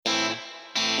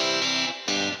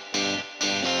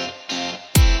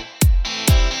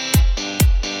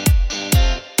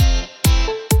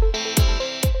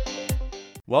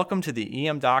Welcome to the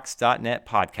emdocs.net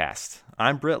podcast.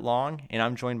 I'm Britt Long, and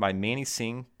I'm joined by Manny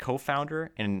Singh,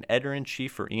 co-founder and an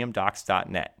editor-in-chief for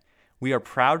emdocs.net. We are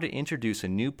proud to introduce a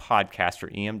new podcast for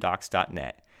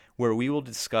emdocs.net, where we will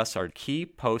discuss our key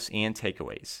posts and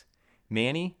takeaways.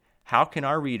 Manny, how can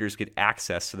our readers get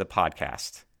access to the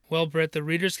podcast? Well, Britt, the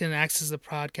readers can access the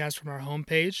podcast from our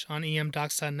homepage on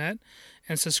emdocs.net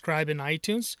and subscribe in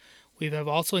iTunes. We have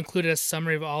also included a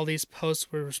summary of all these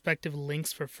posts with respective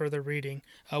links for further reading.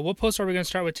 What post are we going to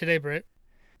start with today, Britt?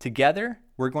 Together,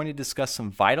 we're going to discuss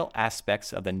some vital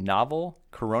aspects of the novel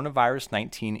coronavirus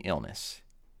 19 illness.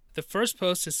 The first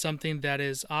post is something that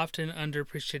is often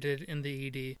underappreciated in the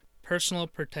ED, personal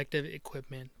protective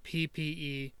equipment,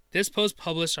 PPE. This post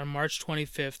published on March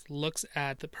 25th looks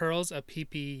at the perils of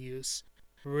PPE use.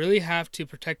 We really have to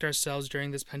protect ourselves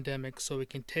during this pandemic so we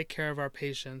can take care of our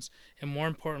patients and, more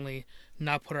importantly,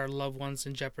 not put our loved ones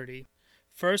in jeopardy.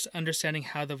 First, understanding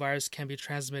how the virus can be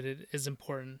transmitted is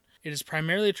important. It is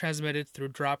primarily transmitted through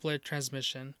droplet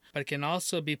transmission, but it can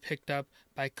also be picked up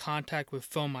by contact with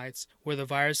fomites, where the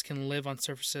virus can live on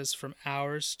surfaces from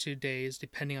hours to days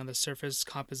depending on the surface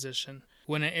composition.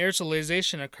 When an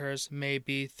aerosolization occurs, may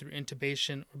be through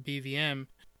intubation or BVM,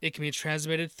 it can be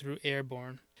transmitted through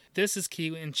airborne. This is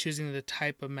key in choosing the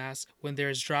type of mask when there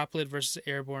is droplet versus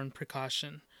airborne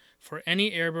precaution. For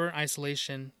any airborne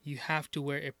isolation, you have to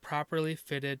wear a properly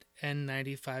fitted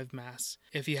N95 mask.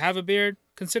 If you have a beard,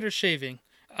 consider shaving.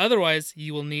 Otherwise,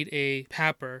 you will need a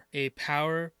PAPR, a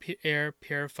power air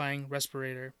purifying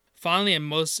respirator. Finally, and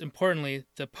most importantly,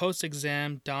 the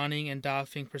post-exam donning and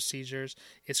doffing procedures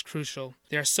is crucial.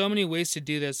 There are so many ways to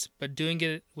do this, but doing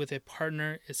it with a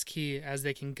partner is key as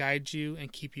they can guide you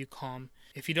and keep you calm.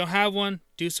 If you don't have one,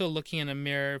 do so looking in a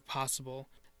mirror if possible.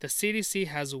 The CDC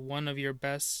has one of your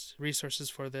best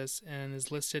resources for this and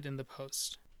is listed in the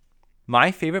post. My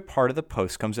favorite part of the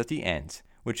post comes at the end,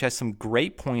 which has some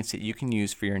great points that you can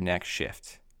use for your next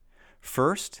shift.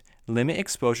 First, limit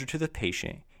exposure to the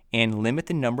patient and limit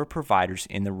the number of providers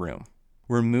in the room.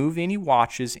 Remove any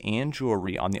watches and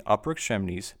jewelry on the upper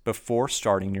extremities before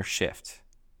starting your shift.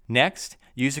 Next,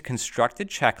 use a constructed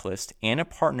checklist and a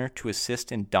partner to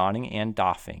assist in donning and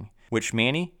doffing, which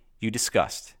Manny, you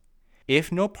discussed.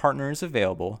 If no partner is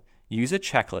available, use a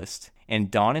checklist and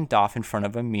don and doff in front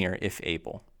of a mirror if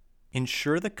able.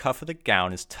 Ensure the cuff of the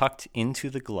gown is tucked into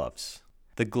the gloves.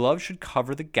 The gloves should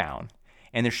cover the gown,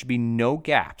 and there should be no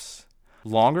gaps.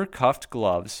 Longer cuffed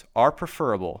gloves are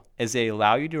preferable as they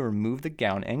allow you to remove the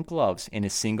gown and gloves in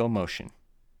a single motion.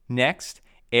 Next,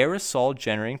 aerosol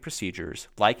generating procedures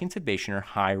like intubation are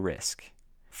high risk.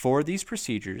 For these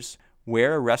procedures,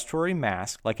 wear a respiratory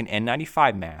mask like an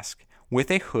N95 mask with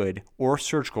a hood or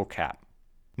surgical cap.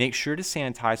 Make sure to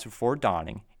sanitize before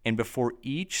donning and before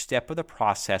each step of the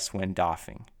process when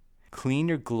doffing. Clean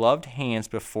your gloved hands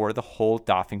before the whole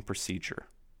doffing procedure.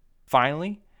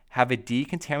 Finally, have a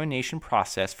decontamination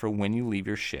process for when you leave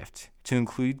your shift, to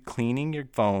include cleaning your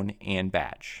phone and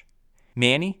badge.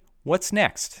 Manny, what's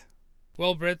next?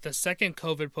 Well, Britt, the second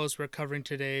COVID post we're covering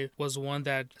today was one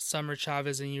that Summer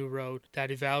Chavez and you wrote that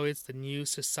evaluates the new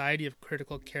Society of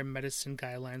Critical Care Medicine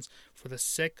guidelines for the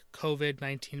sick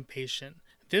COVID-19 patient.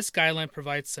 This guideline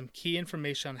provides some key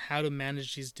information on how to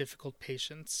manage these difficult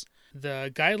patients.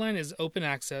 The guideline is open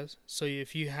access, so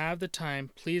if you have the time,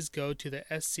 please go to the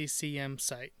SCCM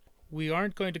site. We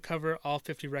aren't going to cover all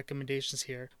 50 recommendations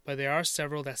here, but there are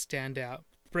several that stand out.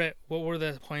 Britt, what were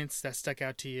the points that stuck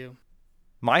out to you?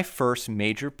 My first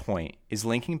major point is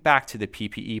linking back to the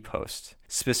PPE post,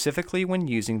 specifically when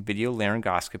using video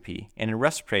laryngoscopy and a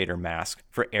respirator mask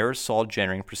for aerosol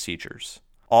generating procedures.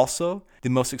 Also, the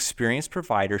most experienced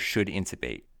provider should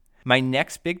intubate. My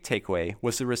next big takeaway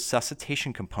was the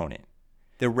resuscitation component.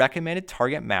 The recommended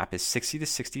target map is 60 to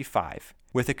 65,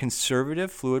 with a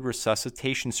conservative fluid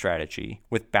resuscitation strategy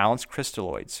with balanced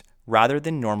crystalloids rather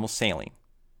than normal saline.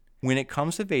 When it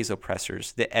comes to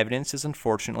vasopressors, the evidence is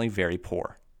unfortunately very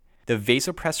poor. The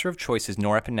vasopressor of choice is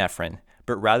norepinephrine,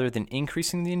 but rather than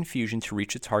increasing the infusion to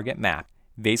reach a target map,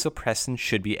 vasopressin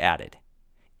should be added.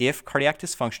 If cardiac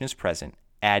dysfunction is present,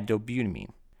 add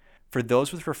dobutamine. For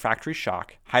those with refractory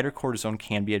shock, hydrocortisone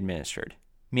can be administered.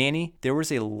 Manny, there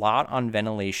was a lot on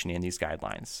ventilation in these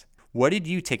guidelines. What did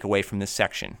you take away from this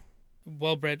section?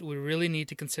 Well, Brett, we really need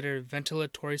to consider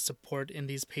ventilatory support in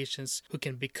these patients who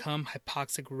can become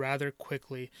hypoxic rather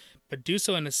quickly, but do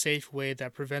so in a safe way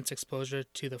that prevents exposure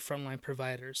to the frontline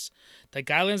providers. The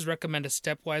guidelines recommend a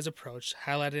stepwise approach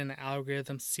highlighted in an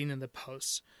algorithm seen in the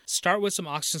post. Start with some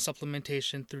oxygen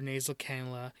supplementation through nasal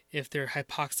cannula if they're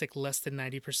hypoxic less than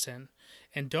 90%,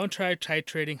 and don't try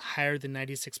titrating higher than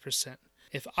 96%.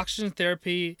 If oxygen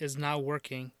therapy is not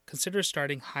working, consider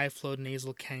starting high-flow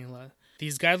nasal cannula.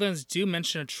 These guidelines do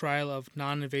mention a trial of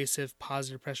non-invasive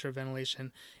positive pressure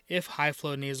ventilation if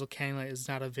high-flow nasal cannula is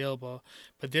not available,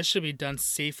 but this should be done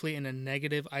safely in a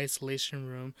negative isolation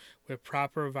room with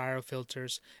proper viral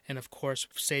filters and, of course,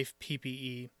 safe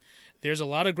PPE. There's a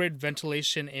lot of great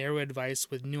ventilation airway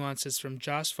advice with nuances from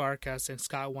Josh Farkas and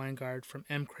Scott Weingard from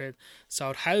MCRIT, so I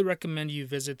would highly recommend you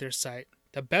visit their site.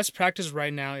 The best practice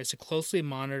right now is to closely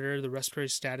monitor the respiratory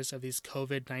status of these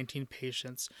COVID-19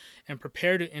 patients and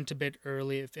prepare to intubate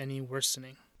early if any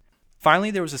worsening.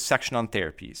 Finally, there was a section on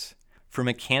therapies. For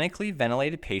mechanically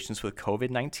ventilated patients with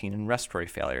COVID-19 and respiratory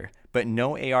failure, but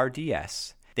no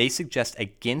ARDS, they suggest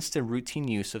against the routine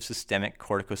use of systemic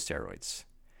corticosteroids.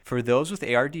 For those with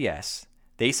ARDS,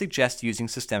 they suggest using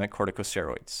systemic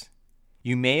corticosteroids.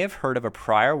 You may have heard of a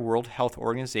prior World Health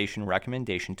Organization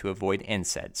recommendation to avoid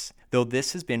NSAIDs, though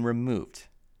this has been removed.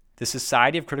 The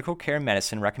Society of Critical Care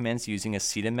Medicine recommends using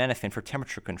acetaminophen for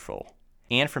temperature control.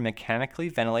 And for mechanically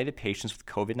ventilated patients with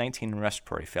COVID-19 and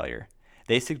respiratory failure,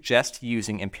 they suggest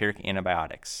using empiric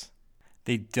antibiotics.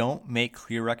 They don't make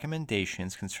clear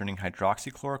recommendations concerning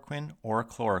hydroxychloroquine or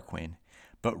chloroquine,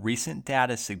 but recent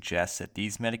data suggests that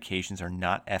these medications are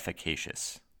not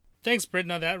efficacious. Thanks, Britt.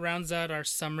 Now that rounds out our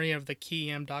summary of the key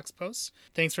EM Docs posts.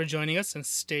 Thanks for joining us, and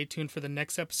stay tuned for the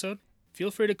next episode. Feel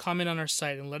free to comment on our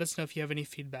site and let us know if you have any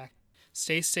feedback.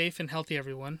 Stay safe and healthy,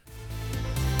 everyone.